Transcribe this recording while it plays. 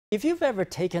If you've ever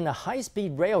taken a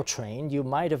high-speed rail train, you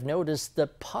might have noticed the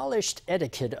polished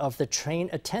etiquette of the train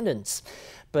attendants.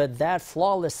 But that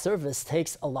flawless service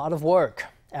takes a lot of work.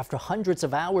 After hundreds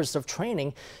of hours of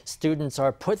training, students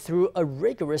are put through a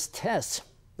rigorous test.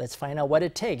 Let's find out what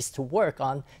it takes to work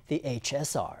on the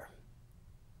HSR.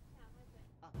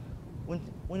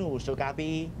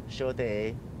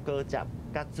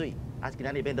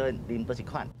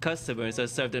 Customers are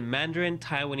served in Mandarin,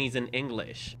 Taiwanese and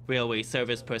English. Railway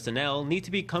service personnel need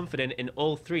to be confident in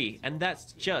all three, and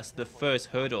that's just the first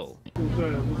hurdle.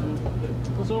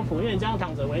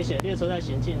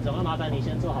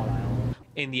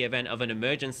 In the event of an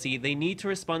emergency, they need to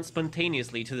respond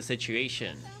spontaneously to the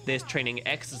situation. This training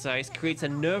exercise creates a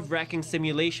nerve-wracking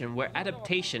simulation where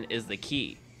adaptation is the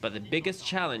key. But the biggest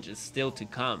challenge is still to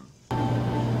come.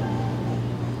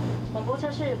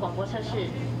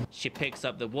 She picks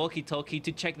up the walkie-talkie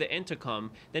to check the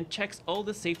intercom, then checks all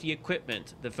the safety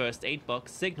equipment, the first aid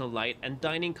box, signal light, and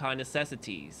dining car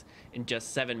necessities. In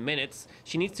just 7 minutes,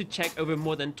 she needs to check over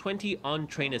more than 20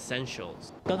 on-train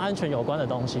essentials.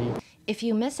 If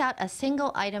you miss out a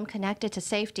single item connected to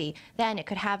safety, then it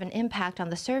could have an impact on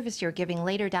the service you're giving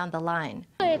later down the line.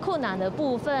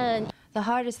 The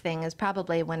hardest thing is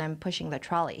probably when I'm pushing the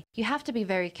trolley. You have to be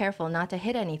very careful not to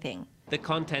hit anything. The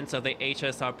contents of the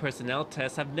HSR personnel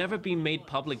test have never been made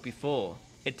public before.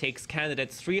 It takes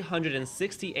candidates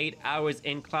 368 hours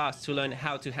in class to learn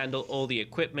how to handle all the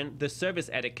equipment, the service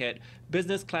etiquette,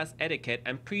 business class etiquette,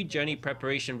 and pre-journey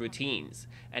preparation routines.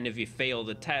 And if you fail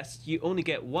the test, you only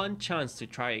get one chance to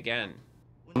try again.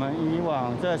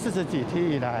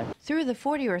 Through the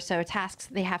 40 or so tasks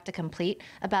they have to complete,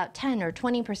 about 10 or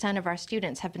 20% of our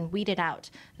students have been weeded out.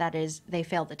 That is, they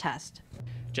failed the test.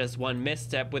 Just one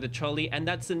misstep with a trolley and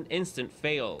that's an instant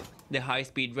fail. The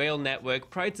high-speed rail network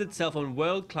prides itself on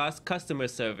world-class customer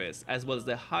service as well as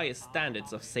the highest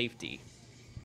standards of safety.